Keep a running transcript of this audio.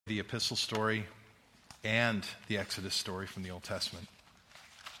the epistle story and the Exodus story from the Old Testament,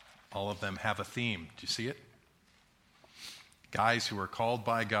 all of them have a theme. Do you see it? Guys who are called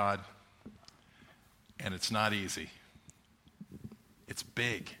by God, and it's not easy. It's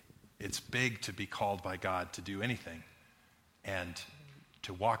big. It's big to be called by God to do anything, and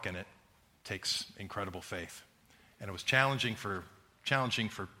to walk in it takes incredible faith. And it was challenging for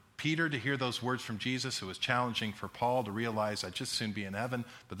Peter to hear those words from Jesus. It was challenging for Paul to realize I'd just soon be in heaven,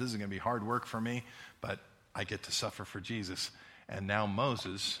 but this is going to be hard work for me, but I get to suffer for Jesus. And now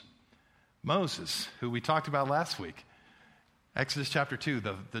Moses, who we talked about last week, Exodus chapter 2,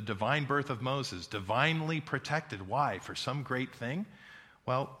 the divine birth of Moses, divinely protected. Why? For some great thing?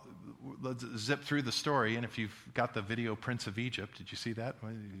 Well, let's zip through the story, and if you've got the video Prince of Egypt, did you see that?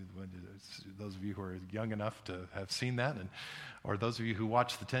 Those of you who are young enough to have seen that, or those of you who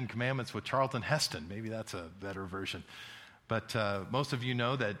watched the Ten Commandments with Charlton Heston, maybe that's a better version. But most of you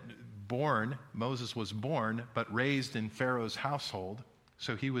know that Moses was born, but raised in Pharaoh's household,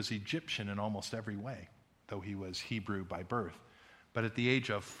 so he was Egyptian in almost every way, though he was Hebrew by birth. But at the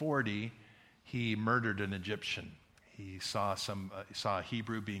age of 40, he murdered an Egyptian. He saw a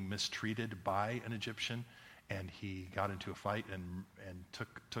Hebrew being mistreated by an Egyptian, and he got into a fight and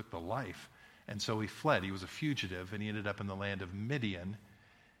took the life. And so he fled. He was a fugitive, and he ended up in the land of Midian.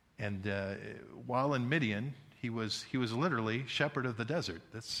 And while in Midian, he was literally shepherd of the desert.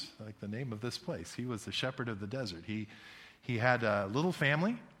 That's like the name of this place. He was the shepherd of the desert. He had a little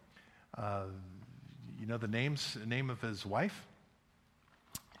family. You know the name of his wife?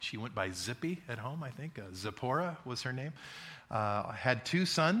 She went by Zippy at home, I think. Zipporah was her name. Had two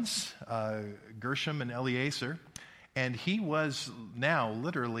sons, Gershom and Eleazar. And he was now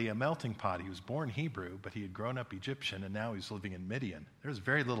literally a melting pot. He was born Hebrew, but he had grown up Egyptian, and now he's living in Midian. There's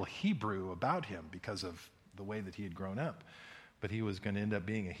very little Hebrew about him because of the way that he had grown up. But he was going to end up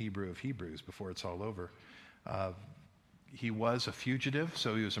being a Hebrew of Hebrews before it's all over. He was a fugitive,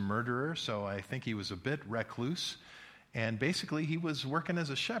 so he was a murderer, so I think he was a bit recluse. And basically, he was working as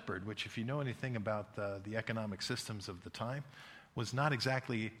a shepherd, which, if you know anything about the economic systems of the time, was not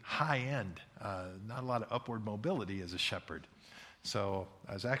exactly high-end, not a lot of upward mobility as a shepherd. So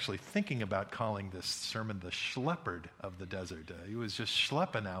I was actually thinking about calling this sermon the Schleppard of the desert. He was just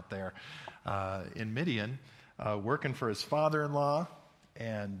schlepping out there in Midian, working for his father-in-law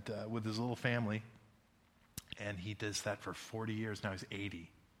and with his little family. And he does that for 40 years. Now he's 80.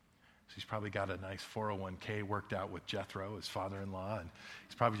 So he's probably got a nice 401k worked out with Jethro, his father-in-law, and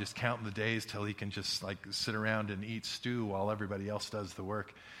he's probably just counting the days till he can just like sit around and eat stew while everybody else does the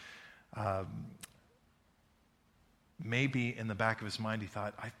work. Maybe in the back of his mind he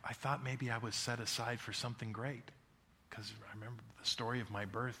thought, I thought maybe I was set aside for something great, because I remember the story of my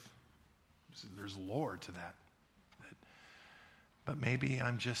birth. There's lore to that. But maybe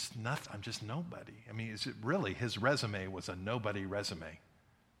I'm just nothing. I'm just nobody. I mean, is it really? His resume was a nobody resume.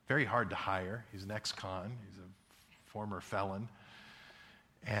 Very hard to hire. He's an ex-con. He's a former felon.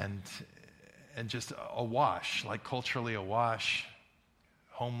 And just awash, like culturally awash,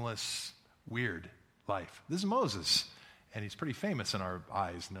 homeless, weird life. This is Moses. And he's pretty famous in our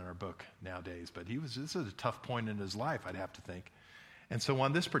eyes and in our book nowadays. But this is a tough point in his life, I'd have to think. And so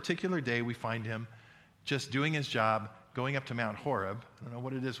on this particular day, we find him just doing his job, going up to Mount Horeb. I don't know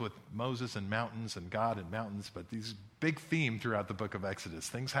what it is with Moses and mountains and God and mountains, but these big theme throughout the book of Exodus.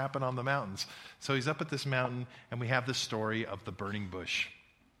 Things happen on the mountains. So he's up at this mountain, and we have the story of the burning bush.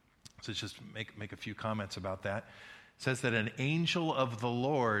 So just make a few comments about that. It says that an angel of the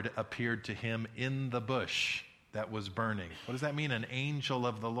Lord appeared to him in the bush that was burning. What does that mean, an angel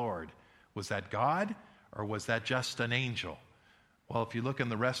of the Lord? Was that God, or was that just an angel? Well, if you look in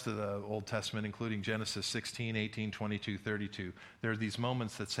the rest of the Old Testament, including Genesis 16, 18, 22, 32, there are these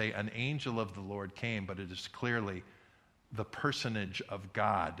moments that say an angel of the Lord came, but it is clearly the personage of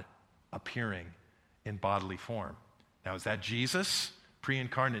God appearing in bodily form. Now, is that Jesus,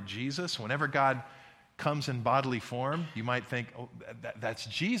 pre-incarnate Jesus? Whenever God comes in bodily form, you might think, oh, that's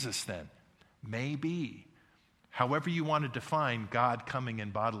Jesus then. Maybe. However you want to define God coming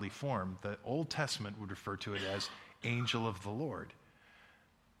in bodily form, the Old Testament would refer to it as angel of the Lord.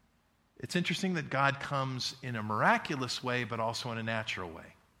 It's interesting that God comes in a miraculous way, but also in a natural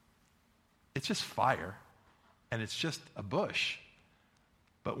way. It's just fire, and it's just a bush.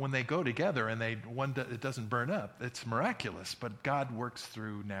 But when they go together and it doesn't burn up, it's miraculous. But God works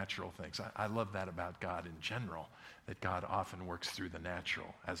through natural things. I love that about God in general, that God often works through the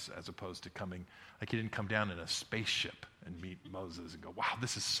natural, as opposed to coming, like he didn't come down in a spaceship and meet Moses and go, wow,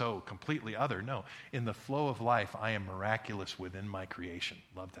 this is so completely other. No, in the flow of life, I am miraculous within my creation.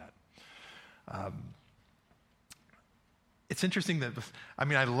 Love that. It's interesting that,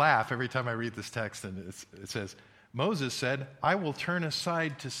 I laugh every time I read this text, and it says, Moses said, I will turn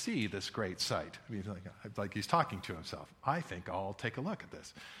aside to see this great sight. Like he's talking to himself. I think I'll take a look at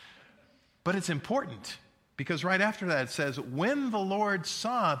this. But it's important, because right after that it says, when the Lord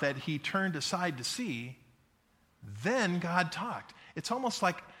saw that he turned aside to see, then God talked. It's almost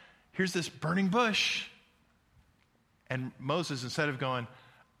like, here's this burning bush. And Moses, instead of going,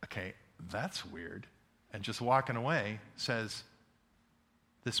 okay, that's weird, and just walking away, says,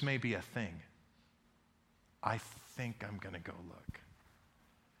 this may be a thing. I think I'm going to go look.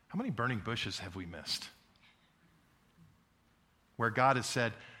 How many burning bushes have we missed? Where God has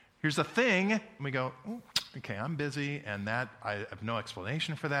said, here's a thing, and we go, okay, I'm busy, and that, I have no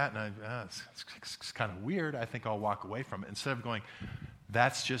explanation for that, and it's kind of weird. I think I'll walk away from it. Instead of going,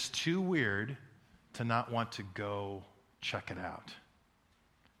 that's just too weird to not want to go check it out.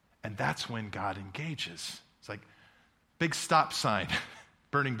 And that's when God engages. It's like, big stop sign,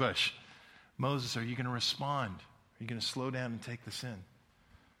 burning bush. Moses, are you going to respond? Are you going to slow down and take this in?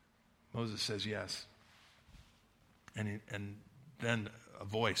 Moses says yes. And then a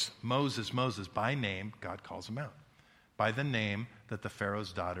voice, Moses, Moses, by name, God calls him out. By the name that the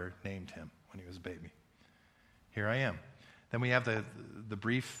Pharaoh's daughter named him when he was a baby. Here I am. Then we have the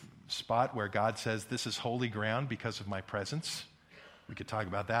brief spot where God says, this is holy ground because of my presence. We could talk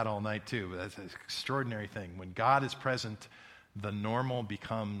about that all night too, but that's an extraordinary thing. When God is present, the normal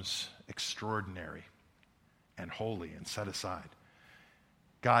becomes extraordinary and holy and set aside.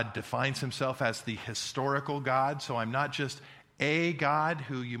 God defines himself as the historical God, so I'm not just a God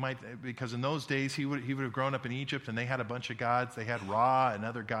who you might, because in those days he would have grown up in Egypt and they had a bunch of gods. They had Ra and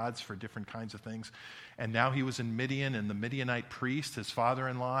other gods for different kinds of things. And now he was in Midian, and the Midianite priest, his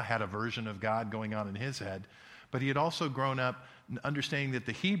father-in-law, had a version of God going on in his head. But he had also grown up understanding that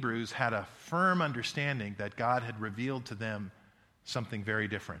the Hebrews had a firm understanding that God had revealed to them something very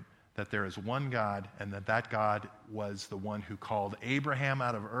different, that there is one God, and that God was the one who called Abraham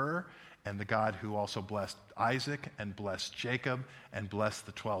out of Ur, and the God who also blessed Isaac and blessed Jacob and blessed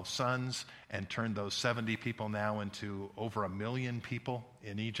the 12 sons and turned those 70 people now into over 1 million people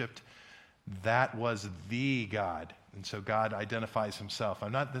in Egypt. That was the God. And so God identifies himself.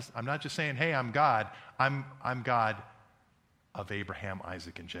 I'm not just saying, hey, I'm God. I'm God of Abraham,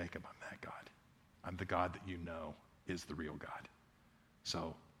 Isaac, and Jacob. I'm that God. I'm the God that you know is the real God.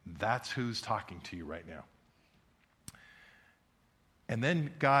 So that's who's talking to you right now. And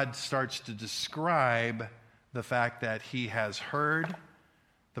then God starts to describe the fact that he has heard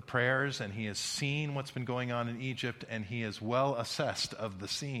the prayers and he has seen what's been going on in Egypt, and he is well assessed of the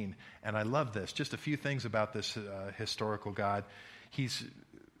scene. And I love this. Just a few things about this historical God. He's,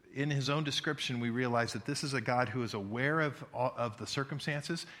 in his own description, we realize that this is a God who is aware of the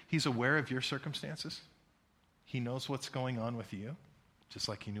circumstances. He's aware of your circumstances. He knows what's going on with you, just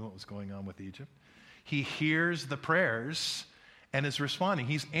like he knew what was going on with Egypt. He hears the prayers and is responding.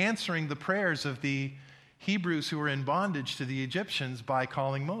 He's answering the prayers of the Hebrews who were in bondage to the Egyptians by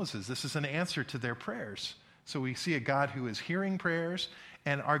calling Moses. This is an answer to their prayers. So we see a God who is hearing prayers,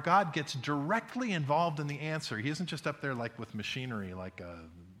 and our God gets directly involved in the answer. He isn't just up there like with machinery, like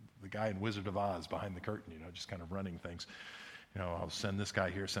the guy in Wizard of Oz behind the curtain, just kind of running things. I'll send this guy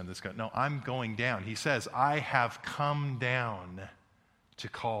here, send this guy. No, I'm going down. He says, I have come down to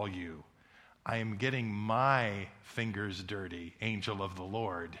call you. I am getting my fingers dirty, angel of the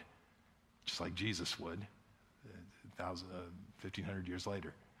Lord, just like Jesus would 1,500 years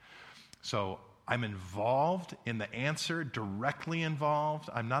later. So I'm involved in the answer, directly involved.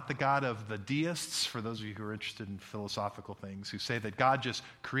 I'm not the God of the deists, for those of you who are interested in philosophical things, who say that God just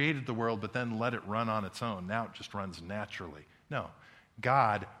created the world but then let it run on its own. Now it just runs naturally. No,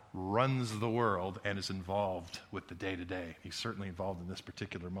 God runs the world and is involved with the day-to-day. He's certainly involved in this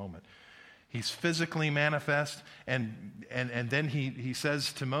particular moment. He's physically manifest, and then he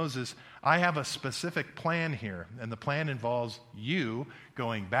says to Moses, I have a specific plan here, and the plan involves you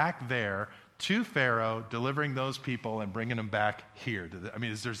going back there to Pharaoh, delivering those people, and bringing them back here.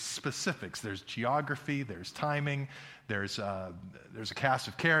 There's specifics. There's geography. There's timing. There's a cast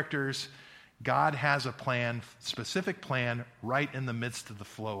of characters. God has a plan, specific plan, right in the midst of the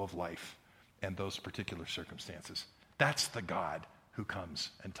flow of life and those particular circumstances. That's the God who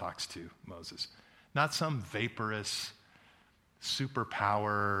comes and talks to Moses. Not some vaporous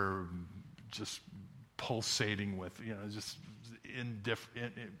superpower just pulsating with, just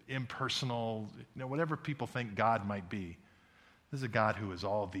impersonal, whatever people think God might be. This is a God who is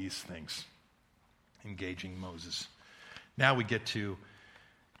all these things, engaging Moses. Now we get to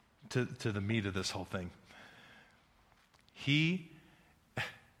the meat of this whole thing. He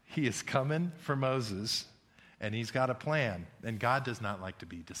is coming for Moses, and he's got a plan. And God does not like to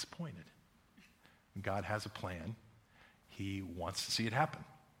be disappointed. When God has a plan, he wants to see it happen.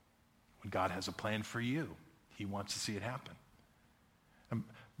 When God has a plan for you, he wants to see it happen.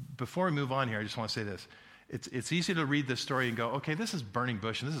 Before we move on here, I just want to say this. It's easy to read this story and go, okay, this is burning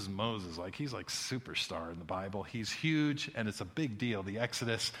bush, and this is Moses. Like, he's like superstar in the Bible. He's huge, and it's a big deal, the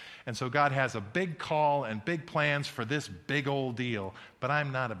Exodus. And so God has a big call and big plans for this big old deal, but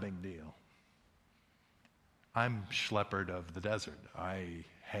I'm not a big deal. I'm shepherd of the desert. I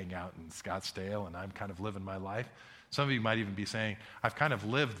hang out in Scottsdale, and I'm kind of living my life. Some of you might even be saying, I've kind of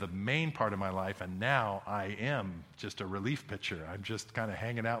lived the main part of my life, and now I am just a relief pitcher. I'm just kind of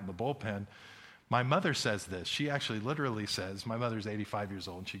hanging out in the bullpen. My mother says this. She actually literally says, my mother's 85 years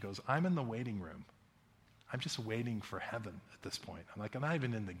old, and she goes, I'm in the waiting room. I'm just waiting for heaven at this point. I'm like, I'm not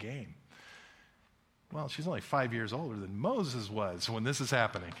even in the game. Well, she's only 5 years older than Moses was when this is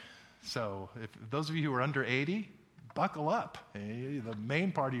happening. So if those of you who are under 80, buckle up. The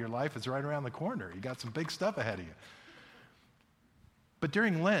main part of your life is right around the corner. You got some big stuff ahead of you. But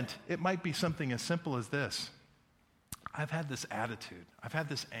during Lent, it might be something as simple as this. I've had this attitude. I've had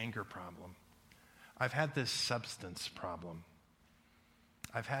this anger problem. I've had this substance problem.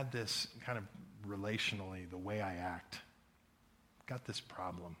 I've had this kind of relationally, the way I act. Got this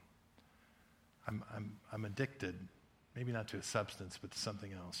problem. I'm addicted, maybe not to a substance, but to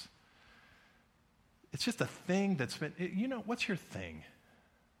something else. It's just a thing that's been, what's your thing?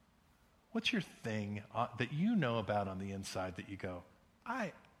 What's your thing that you know about on the inside that you go,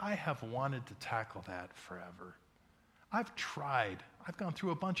 I have wanted to tackle that forever. I've tried. I've gone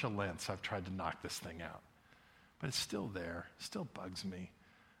through a bunch of Lents. I've tried to knock this thing out. But it's still there. It still bugs me.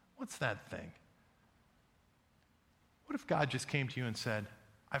 What's that thing? What if God just came to you and said,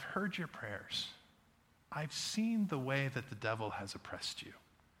 I've heard your prayers. I've seen the way that the devil has oppressed you.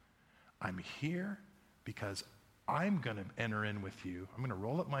 I'm here because I'm going to enter in with you. I'm going to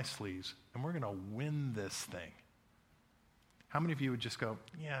roll up my sleeves, and we're going to win this thing. How many of you would just go,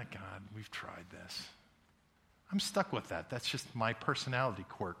 yeah, God, we've tried this. I'm stuck with that. That's just my personality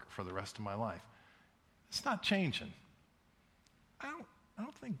quirk for the rest of my life. It's not changing. I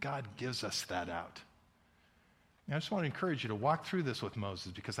don't think God gives us that out. I just want to encourage you to walk through this with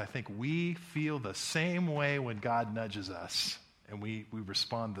Moses, because I think we feel the same way when God nudges us, and we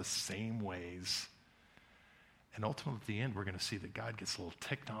respond the same ways. And ultimately, at the end, we're going to see that God gets a little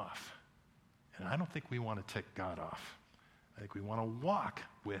ticked off. And I don't think we want to tick God off. I think we want to walk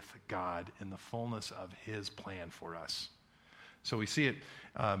with God in the fullness of his plan for us. So we see it,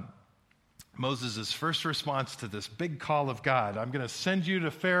 Moses' first response to this big call of God. I'm going to send you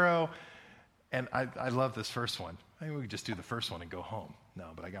to Pharaoh. And I love this first one. Maybe we could just do the first one and go home. No,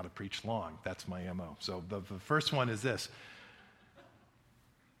 but I got to preach long. That's my MO. So the first one is this.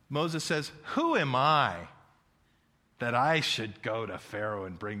 Moses says, who am I that I should go to Pharaoh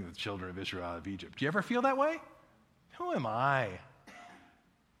and bring the children of Israel out of Egypt? Do you ever feel that way? Who am I?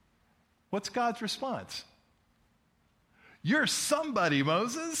 What's God's response? You're somebody,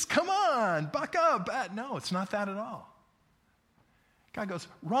 Moses. Come on, buck up. No, it's not that at all. God goes,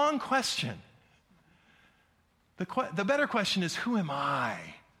 wrong question. The better question is, who am I,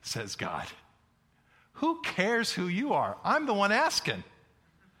 says God. Who cares who you are? I'm the one asking.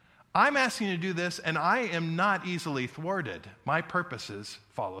 I'm asking you to do this, and I am not easily thwarted. My purposes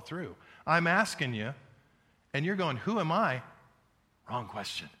follow through. I'm asking you, and you're going, who am I? Wrong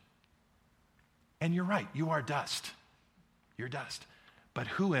question. And you're right, you are dust. You're dust. But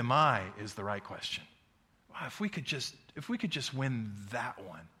who am I is the right question. Wow, if we could just win that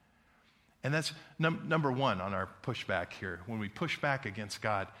one. And that's number one on our pushback here. When we push back against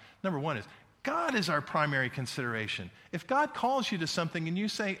God, number one is God is our primary consideration. If God calls you to something and you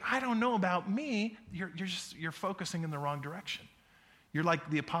say, I don't know about me, you're focusing in the wrong direction. You're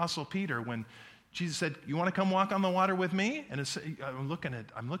like the Apostle Peter when Jesus said, you want to come walk on the water with me? And I'm looking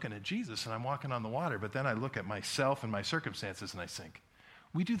at Jesus and I'm walking on the water, but then I look at myself and my circumstances and I sink.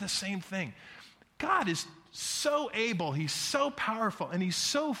 We do the same thing. God is so able, he's so powerful, and he's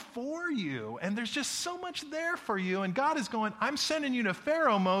so for you, and there's just so much there for you, and God is going, I'm sending you to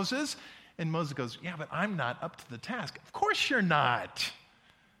Pharaoh, Moses. And Moses goes, yeah, but I'm not up to the task. Of course you're not.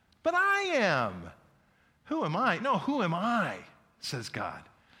 But I am. Who am I? No, who am I, says God.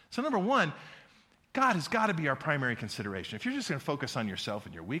 So number one, God has got to be our primary consideration. If you're just going to focus on yourself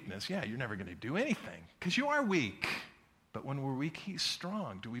and your weakness, yeah, you're never going to do anything because you are weak. But when we're weak, he's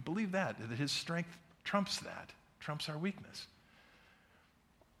strong. Do we believe that? That his strength trumps our weakness.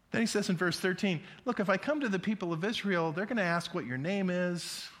 Then he says in verse 13, look, if I come to the people of Israel, they're going to ask what your name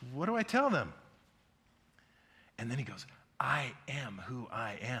is. What do I tell them? And then he goes, I am who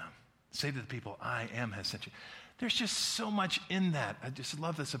I am. Say to the people, I am has sent you. There's just so much in that. I just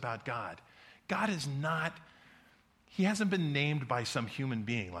love this about God. God is not, he hasn't been named by some human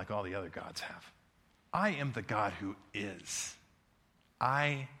being like all the other gods have. I am the God who is.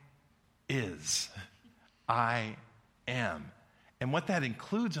 I am. And what that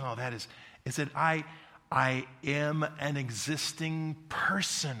includes and all that is that I am an existing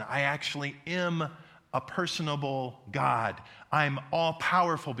person. I actually am a personable God. I'm all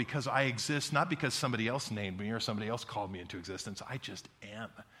powerful because I exist, not because somebody else named me or somebody else called me into existence. I just am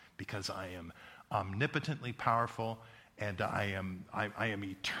because I am omnipotently powerful, and I am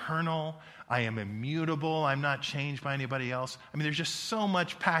eternal. I am immutable. I'm not changed by anybody else. I mean, there's just so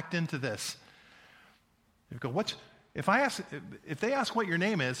much packed into this. You go, if they ask what your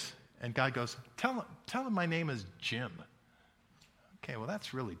name is, and God goes, tell them my name is Jim. Okay, well,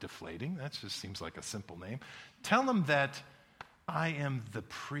 that's really deflating. That just seems like a simple name. Tell them that I am the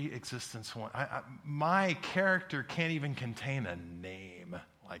pre-existence one. My character can't even contain a name.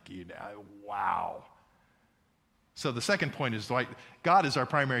 Wow. So the second point is God is our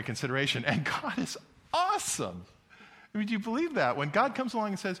primary consideration, and God is awesome. I mean, do you believe that? When God comes along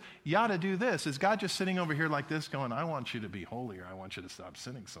and says, you ought to do this, is God just sitting over here like this going, I want you to be holy, or I want you to stop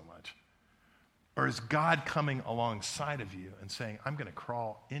sinning so much? Or is God coming alongside of you and saying, I'm going to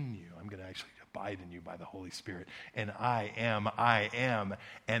crawl in you. I'm going to actually abide in you by the Holy Spirit. And I am,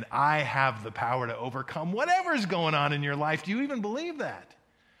 and I have the power to overcome whatever's going on in your life. Do you even believe that?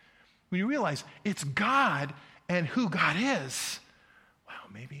 When you realize it's God and who God is, wow,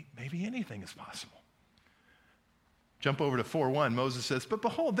 maybe anything is possible. Jump over to 4:1. Moses says, but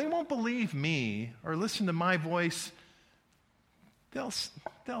behold, they won't believe me or listen to my voice. They'll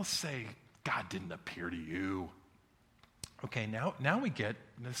say, God didn't appear to you. Okay, now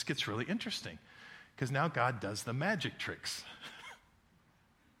this gets really interesting, because now God does the magic tricks.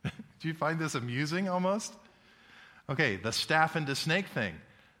 Do you find this amusing almost? Okay, the staff into snake thing,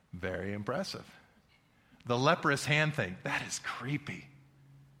 very impressive. The leprous hand thing, that is creepy.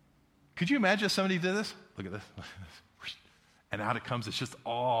 Could you imagine if somebody did this? Look at this. And out it comes, it's just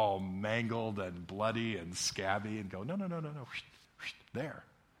all mangled and bloody and scabby, and go, no. There.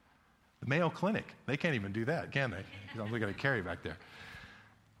 The Mayo Clinic, they can't even do that, can they? They're going to carry back there.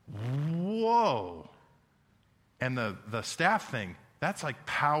 Whoa. And the staff thing, that's like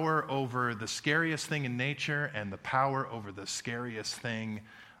power over the scariest thing in nature and the power over the scariest thing,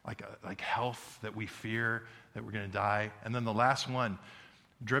 like health that we fear, that we're going to die. And then the last one,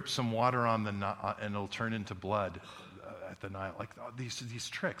 drip some water on and it'll turn into blood at the Nile. Like these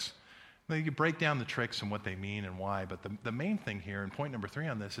tricks. Now, you can break down the tricks and what they mean and why, but the main thing here, and point number 3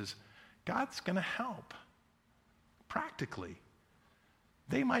 on this, is God's going to help practically.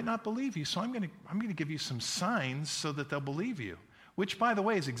 They might not believe you, so I'm going to give you some signs so that they'll believe you, which, by the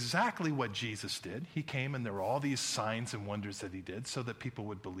way, is exactly what Jesus did. He came, and there were all these signs and wonders that he did so that people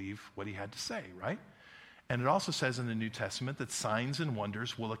would believe what he had to say, right? And it also says in the New Testament that signs and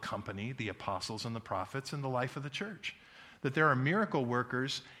wonders will accompany the apostles and the prophets in the life of the church, that there are miracle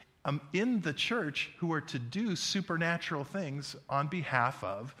workers in the church who are to do supernatural things on behalf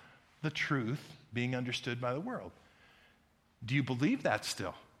of the truth being understood by the world. Do you believe that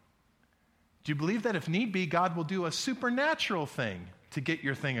still? Do you believe that if need be, God will do a supernatural thing to get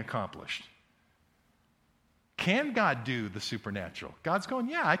your thing accomplished? Can God do the supernatural? God's going,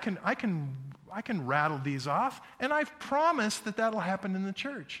 yeah, I can rattle these off, and I've promised that that'll happen in the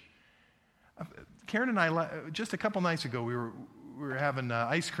church. Karen and I, just a couple nights ago, we were having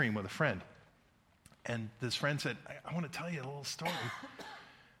ice cream with a friend, and this friend said, I want to tell you a little story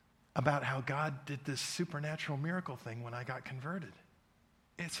about how God did this supernatural miracle thing when I got converted.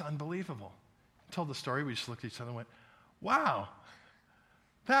 It's unbelievable. I told the story, we just looked at each other and went, wow,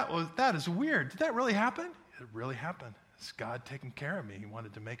 that is weird. Did that really happen? It really happened. It's God taking care of me. He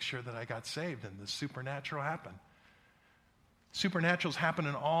wanted to make sure that I got saved, and the supernatural happened. Supernatural's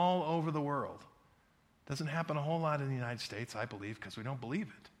happening all over the world. Doesn't happen a whole lot in the United States, I believe, because we don't believe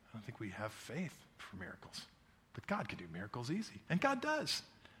it. I don't think we have faith for miracles. But God can do miracles easy, and God does.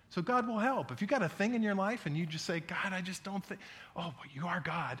 So God will help. If you got a thing in your life and you just say, God, I just don't think, oh, but you are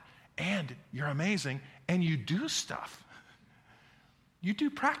God, and you're amazing, and you do stuff. You do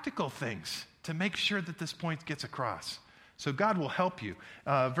practical things to make sure that this point gets across. So God will help you.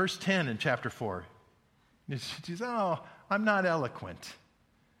 Verse 10 in chapter 4. He says, oh, I'm not eloquent.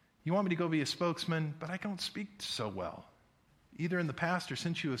 You want me to go be a spokesman, but I don't speak so well. Either in the past or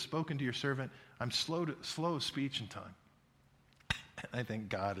since you have spoken to your servant, I'm slow of speech and tongue. I think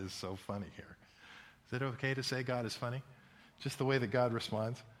God is so funny here. Is it okay to say God is funny? Just the way that God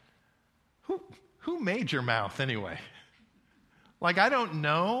responds? Who made your mouth anyway? Like, I don't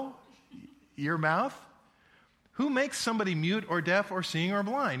know your mouth? Who makes somebody mute or deaf or seeing or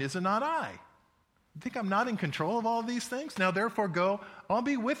blind? Is it not I? You think I'm not in control of all of these things? Now therefore go, I'll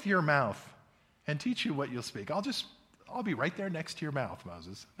be with your mouth and teach you what you'll speak. I'll be right there next to your mouth,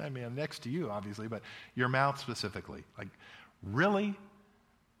 Moses. I mean, I'm next to you, obviously, but your mouth specifically. Like, really?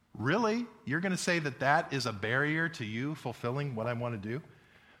 Really? You're going to say that is a barrier to you fulfilling what I want to do?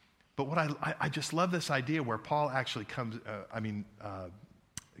 But what I just love this idea where Paul actually comes,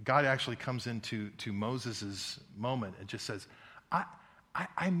 God actually comes into Moses' moment and just says,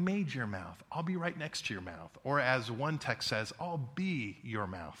 I made your mouth. I'll be right next to your mouth. Or as one text says, I'll be your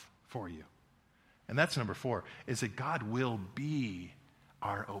mouth for you. And that's number 4, is that God will be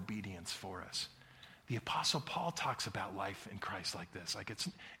our obedience for us. The Apostle Paul talks about life in Christ like this. Like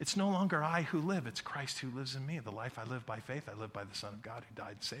it's no longer I who live, it's Christ who lives in me. The life I live by faith, I live by the Son of God who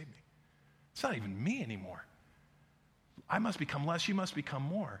died and saved me. It's not even me anymore. I must become less, you must become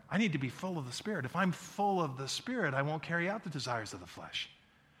more. I need to be full of the Spirit. If I'm full of the Spirit, I won't carry out the desires of the flesh.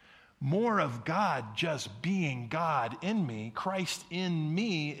 More of God just being God in me. Christ in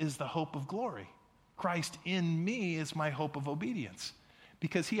me is the hope of glory. Christ in me is my hope of obedience.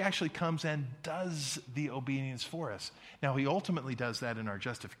 Because he actually comes and does the obedience for us. Now, he ultimately does that in our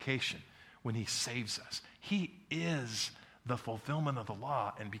justification when he saves us. He is the fulfillment of the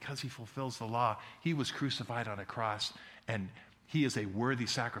law, and because he fulfills the law, he was crucified on a cross, and he is a worthy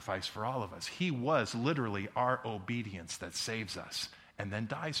sacrifice for all of us. He was literally our obedience that saves us, and then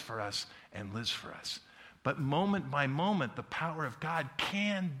dies for us and lives for us. But moment by moment, the power of God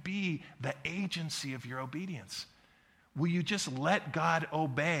can be the agency of your obedience. Will you just let God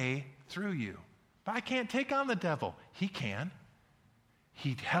obey through you? But I can't take on the devil. He can.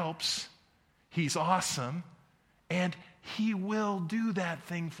 He helps. He's awesome. And he will do that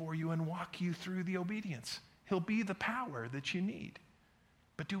thing for you and walk you through the obedience. He'll be the power that you need.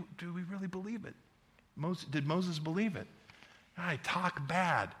 But do we really believe it? Did Moses believe it? I talk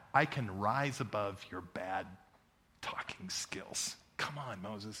bad. I can rise above your bad talking skills. Come on,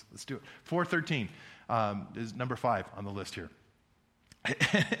 Moses. Let's do it. 4:13 is number 5 on the list here.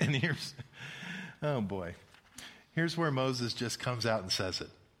 And oh boy. Here's where Moses just comes out and says it.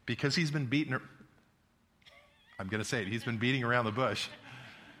 Because he's been beating, I'm going to say it, he's been beating around the bush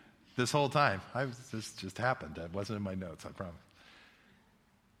this whole time. This just happened. That wasn't in my notes, I promise.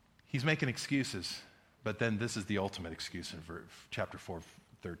 He's making excuses, but then this is the ultimate excuse in chapter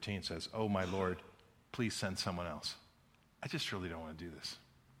 4:13 says, oh my Lord, please send someone else. I just really don't want to do this.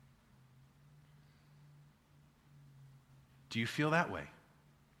 Do you feel that way?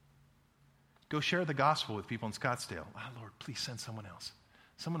 Go share the gospel with people in Scottsdale. Lord, please send someone else.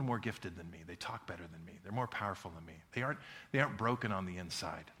 Someone more gifted than me. They talk better than me. They're more powerful than me. They aren't broken on the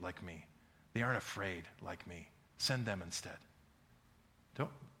inside like me. They aren't afraid like me. Send them instead.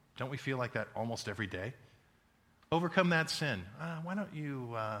 Don't we feel like that almost every day? Overcome that sin. Why don't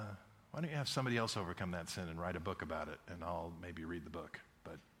you have somebody else overcome that sin and write a book about it, and I'll maybe read the book.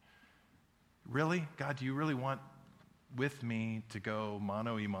 But really, God, do you really want with me to go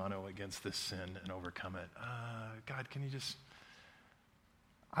mano a mano against this sin and overcome it? God, can you just...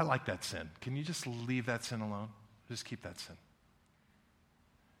 I like that sin. Can you just leave that sin alone? Just keep that sin.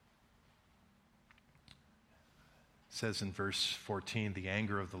 It says in verse 14, the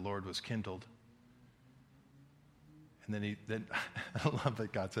anger of the Lord was kindled. And then I love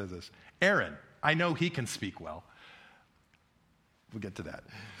that God says this. Aaron, I know he can speak well. We'll get to that.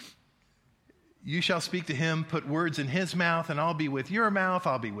 You shall speak to him, put words in his mouth, and I'll be with your mouth.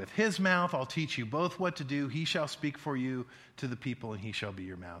 I'll be with his mouth. I'll teach you both what to do. He shall speak for you to the people, and he shall be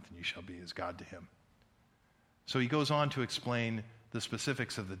your mouth, and you shall be as God to him. So he goes on to explain the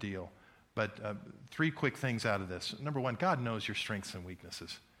specifics of the deal. But 3 quick things out of this. Number 1, God knows your strengths and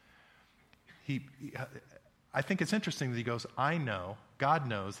weaknesses. I think it's interesting that he goes, God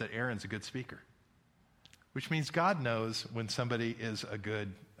knows that Aaron's a good speaker. Which means God knows when somebody is a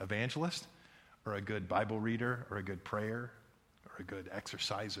good evangelist, or a good Bible reader, or a good prayer, or a good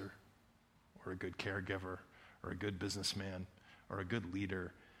exerciser, or a good caregiver, or a good businessman, or a good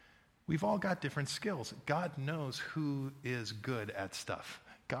leader. We've all got different skills. God knows who is good at stuff.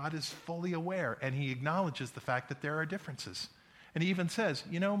 God is fully aware, and he acknowledges the fact that there are differences. And he even says,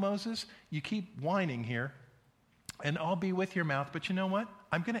 Moses, you keep whining here, and I'll be with your mouth, but you know what?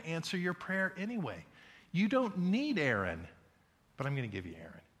 I'm going to answer your prayer anyway. You don't need Aaron, but I'm going to give you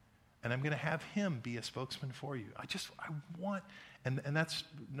Aaron. And I'm going to have him be a spokesman for you. I want, and that's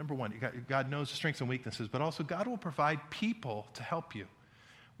number 1. God knows the strengths and weaknesses, but also God will provide people to help you.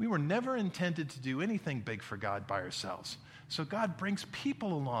 We were never intended to do anything big for God by ourselves. So God brings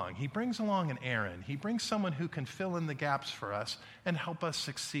people along. He brings along an Aaron. He brings someone who can fill in the gaps for us and help us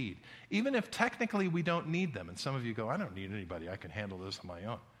succeed. Even if technically we don't need them. And some of you go, I don't need anybody. I can handle this on my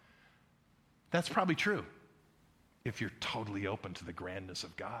own. That's probably true. If you're totally open to the grandness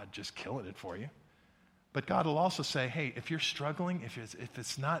of God just killing it for you. But God will also say, hey, if you're struggling, if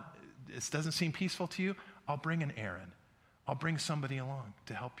it doesn't seem peaceful to you, I'll bring an Aaron. I'll bring somebody along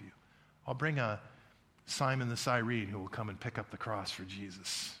to help you. I'll bring a Simon the Cyrene who will come and pick up the cross for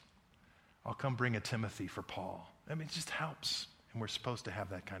Jesus. I'll come bring a Timothy for Paul. I mean, it just helps. And we're supposed to have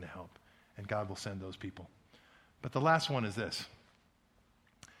that kind of help. And God will send those people. But the last one is this.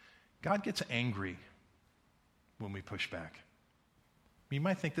 God gets angry when we push back. You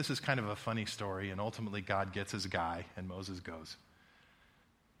might think this is kind of a funny story, and ultimately God gets his guy, and Moses goes.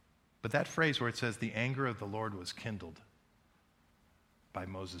 But that phrase where it says, the anger of the Lord was kindled by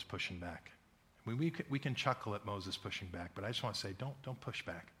Moses pushing back. We can chuckle at Moses pushing back, but I just want to say, don't push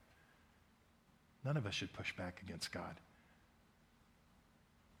back. None of us should push back against God.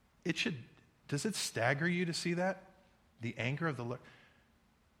 Does it stagger you to see that? The anger of the Lord.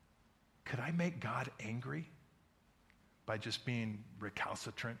 Could I make God angry by just being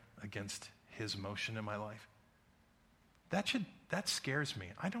recalcitrant against his motion in my life? That scares me.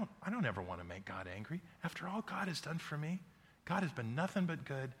 I don't ever want to make God angry. After all God has done for me, God has been nothing but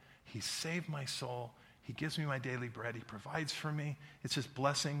good. He saved my soul. He gives me my daily bread. He provides for me. It's just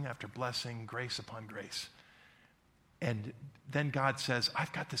blessing after blessing, grace upon grace. And then God says,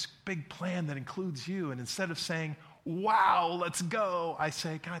 I've got this big plan that includes you. And instead of saying, wow, let's go, I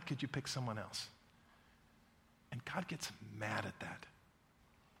say, God, could you pick someone else? And God gets mad at that.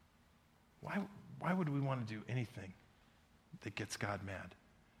 Why would we want to do anything that gets God mad?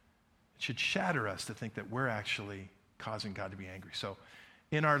 It should shatter us to think that we're actually causing God to be angry. So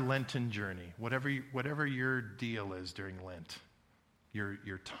in our Lenten journey, whatever your deal is during Lent,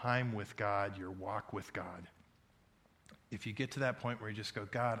 your time with God, your walk with God, if you get to that point where you just go,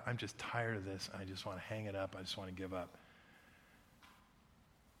 God, I'm just tired of this. I just want to hang it up. I just want to give up.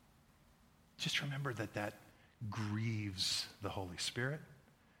 Just remember that grieves the Holy Spirit.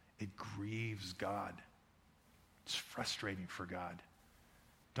 It grieves God. It's frustrating for God.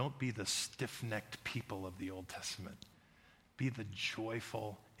 Don't be the stiff-necked people of the Old Testament. Be the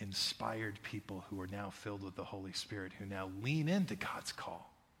joyful, inspired people who are now filled with the Holy Spirit, who now lean into God's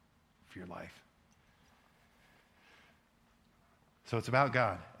call for your life. So it's about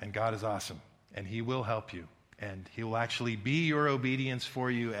God, and God is awesome, and he will help you, and he will actually be your obedience for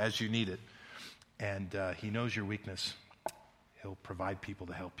you as you need it. And he knows your weakness. He'll provide people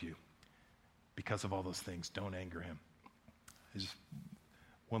to help you. Because of all those things, don't anger him. Just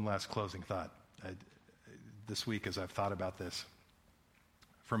one last closing thought. This week, as I've thought about this,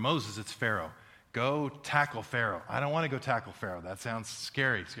 for Moses, it's Pharaoh. Go tackle Pharaoh. I don't want to go tackle Pharaoh. That sounds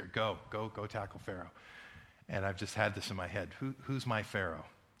scary. Go tackle Pharaoh. And I've just had this in my head. Who's my Pharaoh?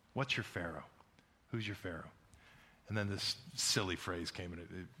 What's your Pharaoh? Who's your Pharaoh? And then this silly phrase came in.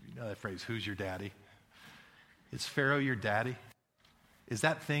 You know that phrase, who's your daddy? Is Pharaoh your daddy? Is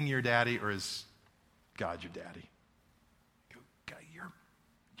that thing your daddy, or is God your daddy? God,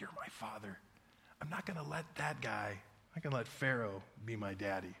 you're my father. I'm not going to let that guy, I'm not going to let Pharaoh be my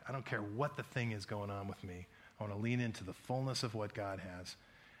daddy. I don't care what the thing is going on with me. I want to lean into the fullness of what God has.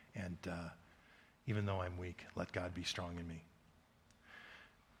 And even though I'm weak, let God be strong in me.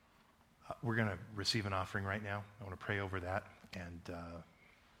 We're going to receive an offering right now. I want to pray over that. And I'll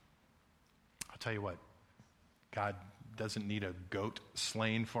tell you what, God doesn't need a goat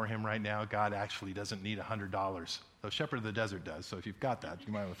slain for him right now. God actually doesn't need $100. The shepherd of the desert does. So if you've got that,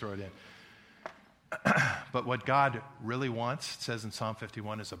 you might want to throw it in. But what God really wants, it says in Psalm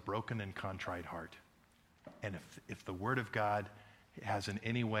 51, is a broken and contrite heart. And if the word of God has in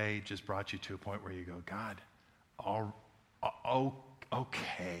any way just brought you to a point where you go, God,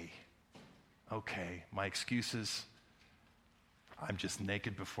 okay, my excuses, I'm just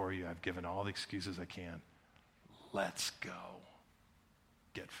naked before you. I've given all the excuses I can. Let's go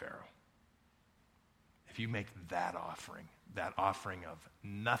get Pharaoh. If you make that offering of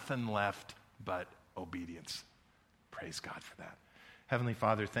nothing left but obedience, praise God for that. Heavenly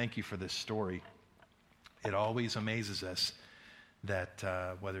Father, thank you for this story. It always amazes us that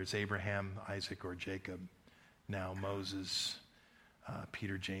whether it's Abraham, Isaac, or Jacob, now Moses,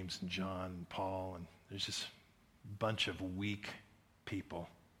 Peter, James, and John, and Paul, and there's just a bunch of weak people.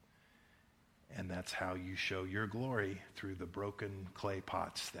 And that's how you show your glory, through the broken clay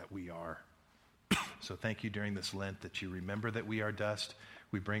pots that we are. So thank you during this Lent that you remember that we are dust.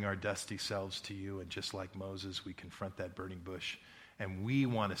 We bring our dusty selves to you, and just like Moses, we confront that burning bush And we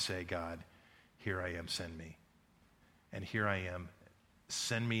want to say, God, here I am, send me. And here I am,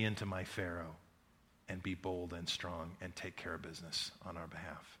 send me into my Pharaoh and be bold and strong and take care of business on our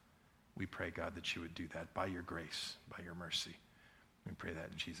behalf. We pray, God, that you would do that by your grace, by your mercy. We pray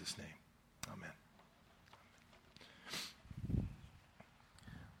that in Jesus' name. Amen. We're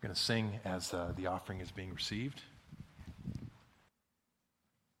going to sing as the offering is being received.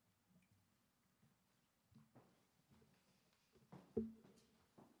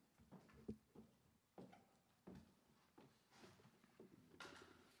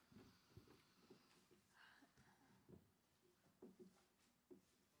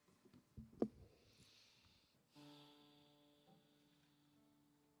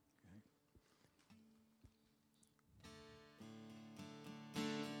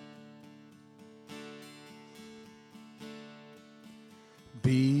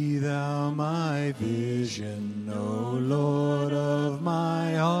 Be thou my vision, O Lord of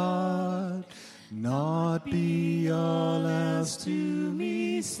my heart, not be all else to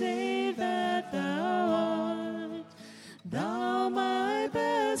me, save that thou art. Thou my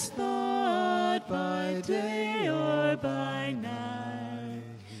best thought by day or by night,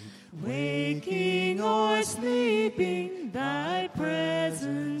 waking or sleeping, thy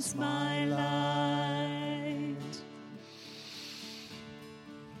presence my light.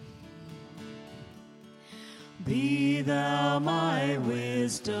 Be thou my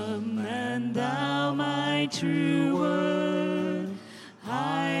wisdom, and thou my true word.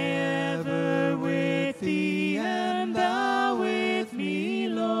 I ever with thee, and thou with me,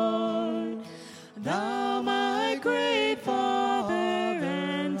 Lord. Thou my great Father,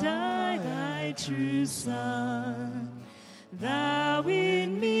 and I thy true Son. Thou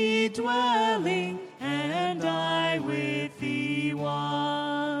in me dwelling, and I with thee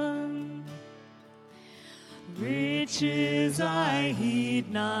one. Riches I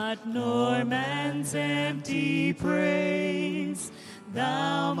heed not, nor man's empty praise.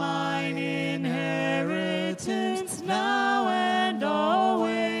 Thou mine inheritance, now and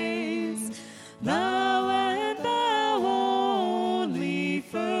always. Thou and thou only,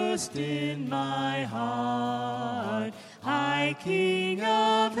 first in my heart. High King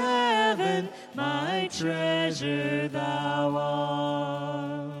of heaven, my treasure thou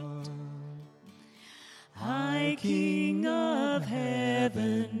art. High King of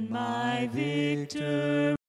heaven, my victor.